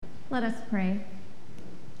Let us pray.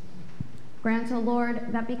 Grant, O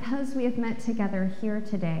Lord, that because we have met together here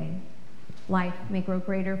today, life may grow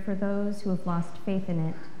greater for those who have lost faith in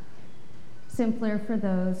it, simpler for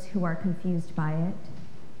those who are confused by it,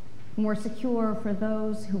 more secure for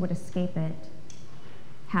those who would escape it,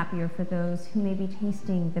 happier for those who may be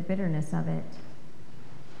tasting the bitterness of it,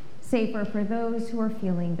 safer for those who are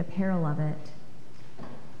feeling the peril of it,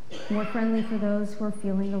 more friendly for those who are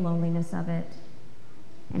feeling the loneliness of it,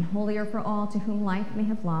 and holier for all to whom life may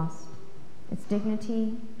have lost its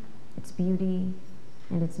dignity, its beauty,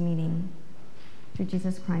 and its meaning. Through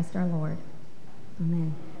Jesus Christ our Lord.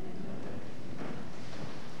 Amen.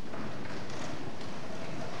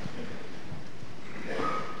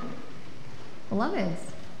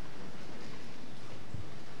 Beloveds,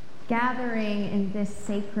 gathering in this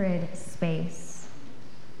sacred space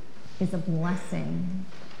is a blessing.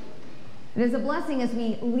 It is a blessing as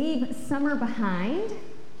we leave summer behind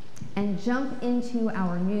and jump into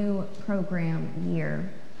our new program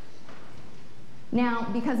year. Now,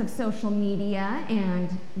 because of social media and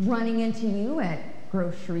running into you at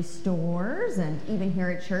grocery stores and even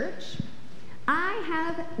here at church, I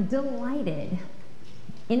have delighted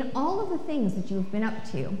in all of the things that you've been up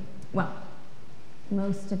to. Well,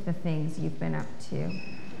 most of the things you've been up to.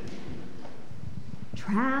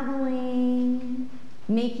 Traveling,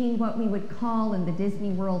 making what we would call in the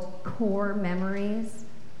Disney world core memories.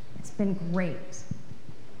 It's been great.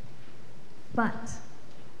 But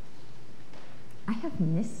I have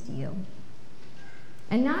missed you.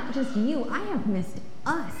 And not just you, I have missed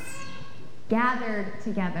us gathered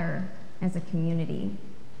together as a community.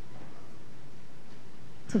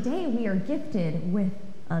 Today we are gifted with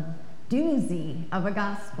a doozy of a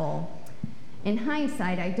gospel. In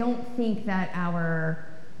hindsight, I don't think that our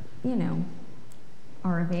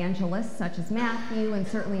evangelists, such as Matthew, and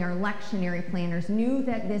certainly our lectionary planners, knew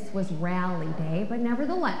that this was Rally Day, but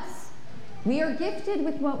nevertheless, we are gifted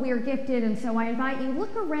with what we are gifted, and so I invite you,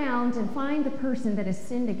 look around and find the person that has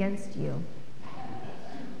sinned against you.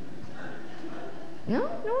 No? No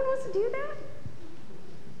one wants to do that?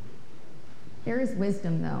 There is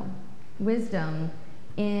wisdom, though. Wisdom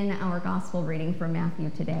in our gospel reading from Matthew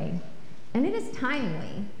today. And it is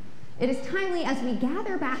timely. It is timely as we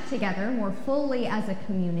gather back together more fully as a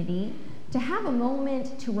community to have a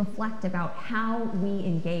moment to reflect about how we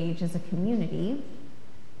engage as a community,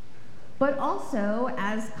 but also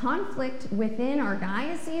as conflict within our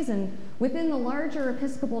diocese and within the larger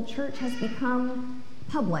Episcopal Church has become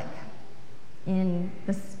public in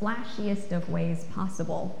the splashiest of ways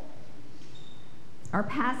possible. Our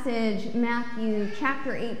passage, Matthew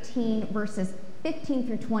chapter 18, verses 15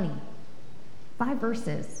 through 20, 5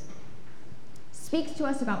 verses, speaks to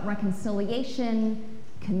us about reconciliation,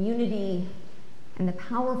 community, and the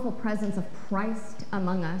powerful presence of Christ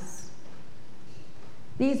among us.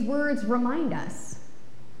 These words remind us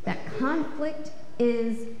that conflict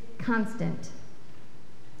is constant.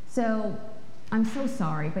 So I'm so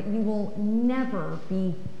sorry, but you will never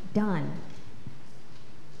be done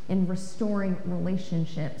in restoring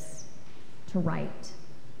relationships to right.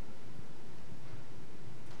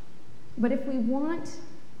 But if we want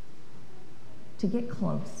to get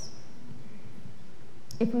close,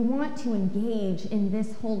 if we want to engage in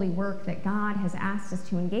this holy work that God has asked us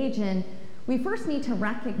to engage in, we first need to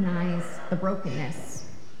recognize the brokenness.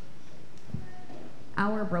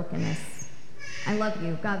 Our brokenness. I love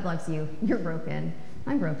you. God loves you. You're broken.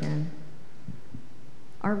 I'm broken.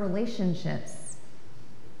 Our relationships,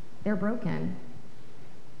 they're broken.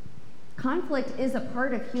 Conflict is a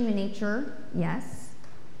part of human nature, yes,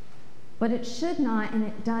 but it should not and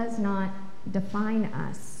it does not define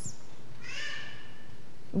us.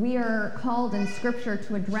 We are called in Scripture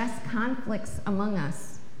to address conflicts among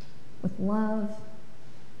us with love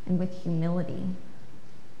and with humility.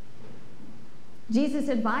 Jesus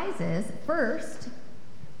advises, first,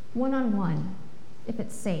 one-on-one, if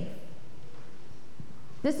it's safe.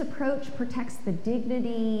 This approach protects the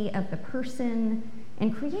dignity of the person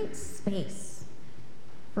and creates space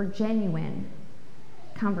for genuine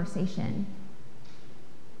conversation.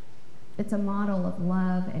 It's a model of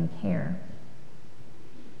love and care.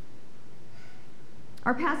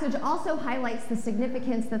 Our passage also highlights the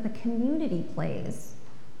significance that the community plays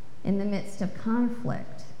in the midst of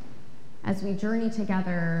conflict as we journey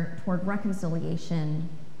together toward reconciliation,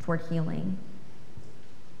 toward healing.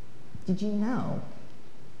 Did you know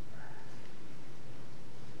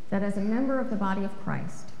that as a member of the body of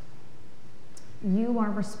Christ, you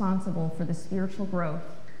are responsible for the spiritual growth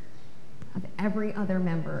of every other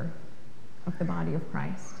member of the body of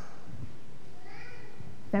Christ?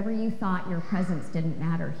 If ever you thought your presence didn't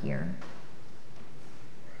matter here,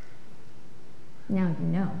 Now you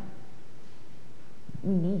know.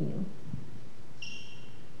 We need you.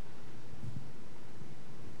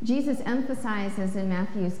 Jesus emphasizes in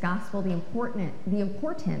Matthew's gospel the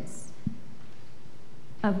importance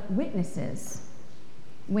of witnesses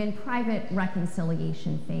when private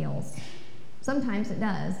reconciliation fails. Sometimes it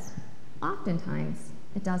does. Oftentimes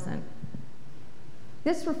it doesn't.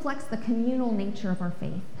 This reflects the communal nature of our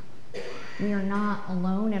faith. We are not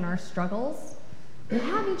alone in our struggles. We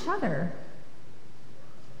have each other,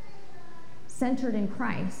 centered in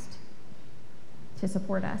Christ, to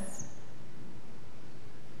support us.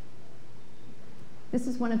 This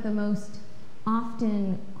is one of the most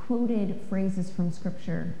often quoted phrases from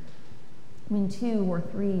Scripture. When 2 or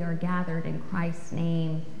 3 are gathered in Christ's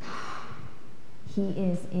name, he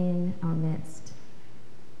is in our midst.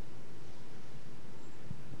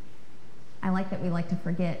 I like that we like to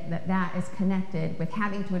forget that that is connected with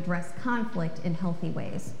having to address conflict in healthy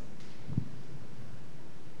ways.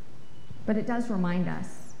 But it does remind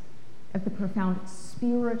us of the profound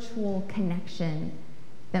spiritual connection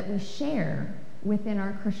that we share within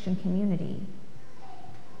our Christian community.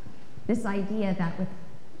 This idea that with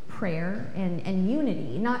prayer and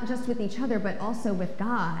unity, not just with each other, but also with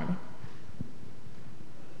God,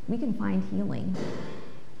 we can find healing.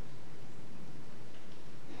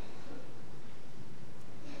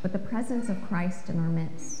 But the presence of Christ in our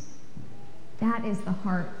midst, that is the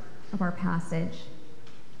heart of our passage.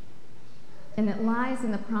 And it lies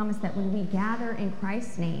in the promise that when we gather in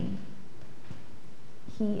Christ's name,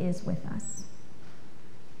 he is with us.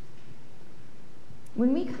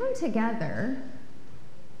 When we come together,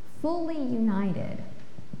 fully united,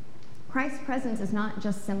 Christ's presence is not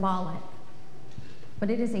just symbolic, but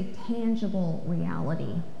it is a tangible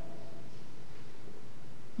reality.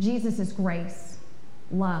 Jesus' grace,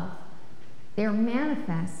 love, they are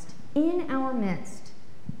manifest in our midst,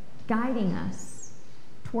 guiding us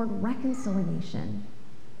toward reconciliation,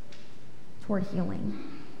 toward healing.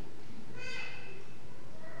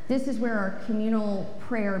 This is where our communal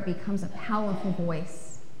prayer becomes a powerful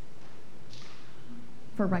voice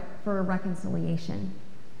for reconciliation.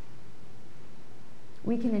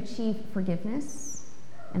 We can achieve forgiveness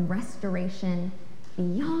and restoration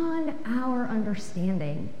beyond our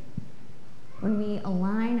understanding when we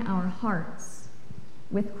align our hearts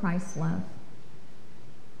with Christ's love.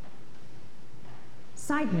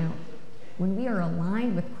 Side note, when we are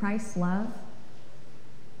aligned with Christ's love,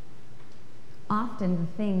 often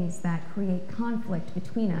the things that create conflict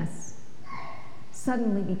between us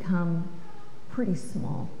suddenly become pretty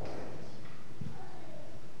small.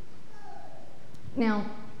 Now,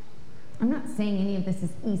 I'm not saying any of this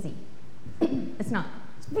is easy. It's not.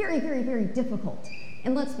 It's very, very, very difficult.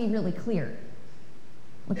 And let's be really clear.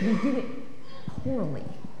 Like, we do it poorly,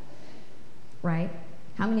 right?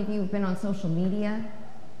 How many of you have been on social media?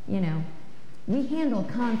 You know, we handle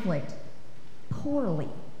conflict poorly.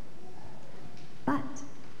 But,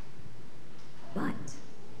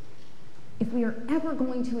 if we are ever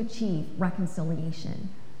going to achieve reconciliation,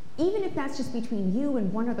 even if that's just between you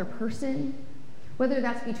and one other person, whether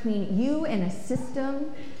that's between you and a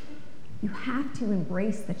system, you have to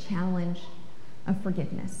embrace the challenge of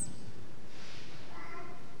forgiveness.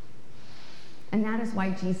 And that is why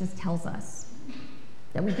Jesus tells us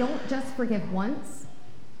that we don't just forgive once,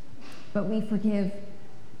 but we forgive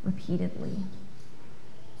repeatedly.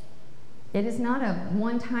 It is not a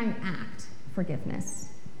one-time act, forgiveness,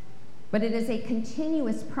 but it is a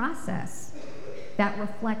continuous process that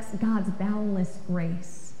reflects God's boundless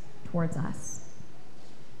grace towards us.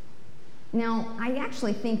 Now, I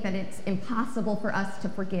actually think that it's impossible for us to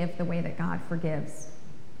forgive the way that God forgives.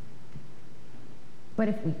 But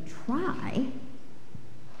if we try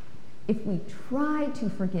to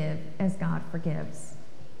forgive as God forgives,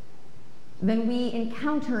 then we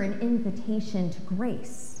encounter an invitation to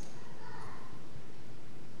grace.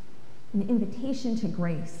 An invitation to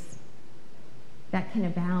grace that can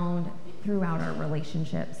abound throughout our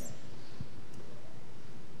relationships.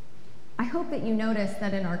 I hope that you notice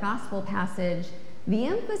that in our gospel passage, the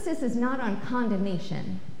emphasis is not on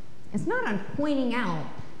condemnation. It's not on pointing out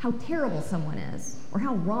how terrible someone is or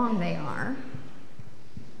how wrong they are,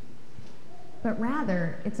 but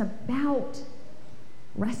rather it's about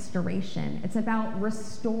restoration. It's about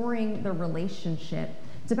restoring the relationship.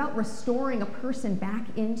 It's about restoring a person back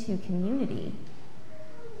into community.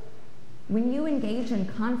 When you engage in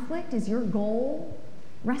conflict, is your goal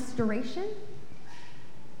restoration?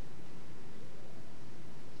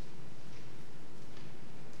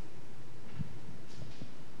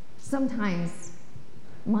 Sometimes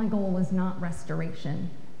my goal is not restoration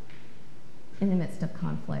in the midst of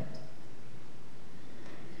conflict.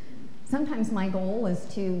 Sometimes my goal is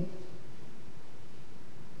to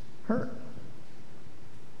hurt,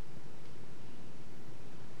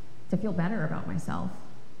 to feel better about myself.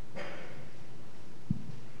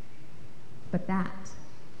 But that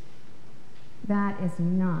is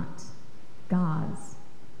not God's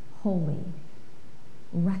holy,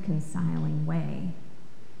 reconciling way.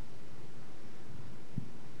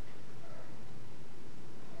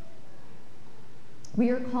 We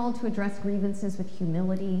are called to address grievances with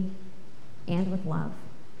humility and with love,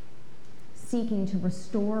 seeking to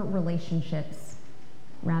restore relationships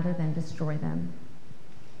rather than destroy them.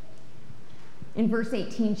 In verse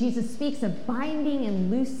 18, Jesus speaks of binding and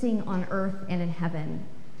loosing on earth and in heaven.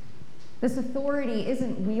 This authority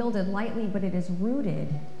isn't wielded lightly, but it is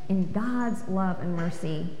rooted in God's love and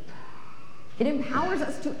mercy. It empowers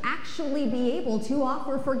us to actually be able to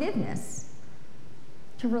offer forgiveness,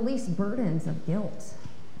 to release burdens of guilt,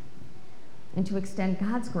 and to extend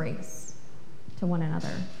God's grace to one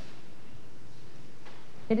another.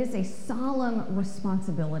 It is a solemn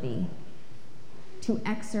responsibility to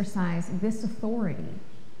exercise this authority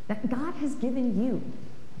that God has given you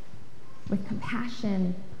with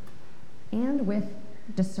compassion and with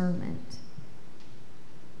discernment.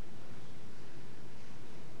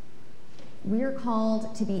 We are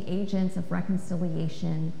called to be agents of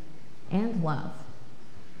reconciliation and love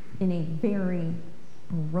in a very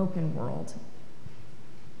broken world.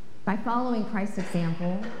 By following Christ's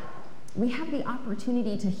example, we have the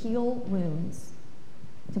opportunity to heal wounds,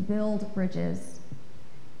 to build bridges,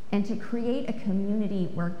 and to create a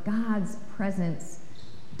community where God's presence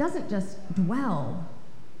doesn't just dwell,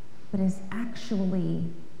 but is actually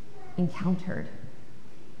encountered.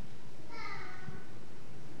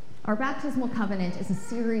 Our baptismal covenant is a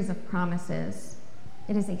series of promises.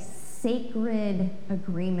 It is a sacred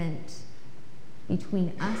agreement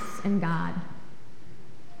between us and God.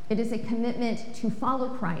 It is a commitment to follow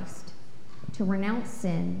Christ, to renounce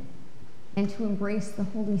sin, and to embrace the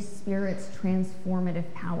Holy Spirit's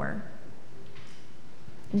transformative power.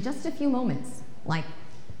 In just a few moments, like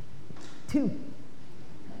 2,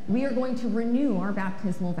 we are going to renew our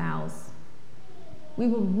baptismal vows. We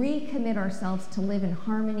will recommit ourselves to live in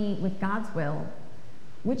harmony with God's will,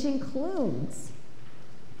 which includes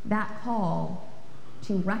that call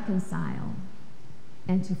to reconcile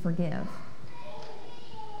and to forgive.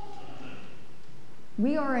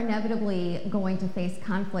 We are inevitably going to face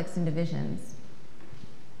conflicts and divisions,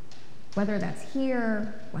 whether that's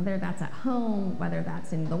here, whether that's at home, whether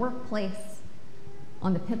that's in the workplace,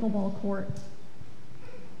 on the pickleball court.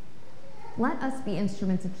 Let us be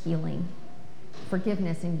instruments of healing,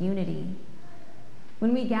 forgiveness, and unity.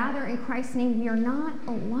 When we gather in Christ's name, we are not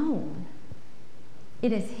alone.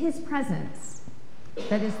 It is His presence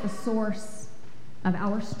that is the source of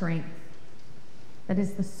our strength, that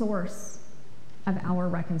is the source of our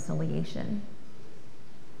reconciliation.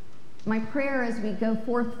 My prayer as we go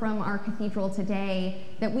forth from our cathedral today,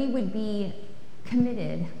 that we would be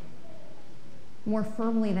committed more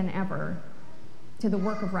firmly than ever to the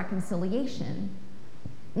work of reconciliation,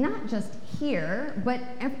 not just here, but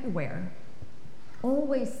everywhere,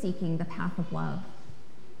 always seeking the path of love,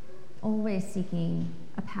 always seeking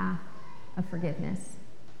a path of forgiveness.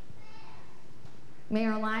 May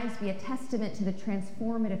our lives be a testament to the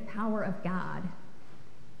transformative power of God.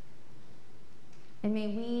 And may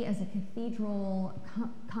we, as a cathedral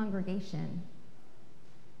congregation,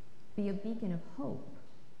 be a beacon of hope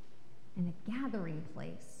and a gathering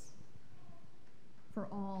place for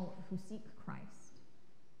all who seek Christ.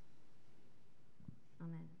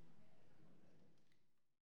 Amen.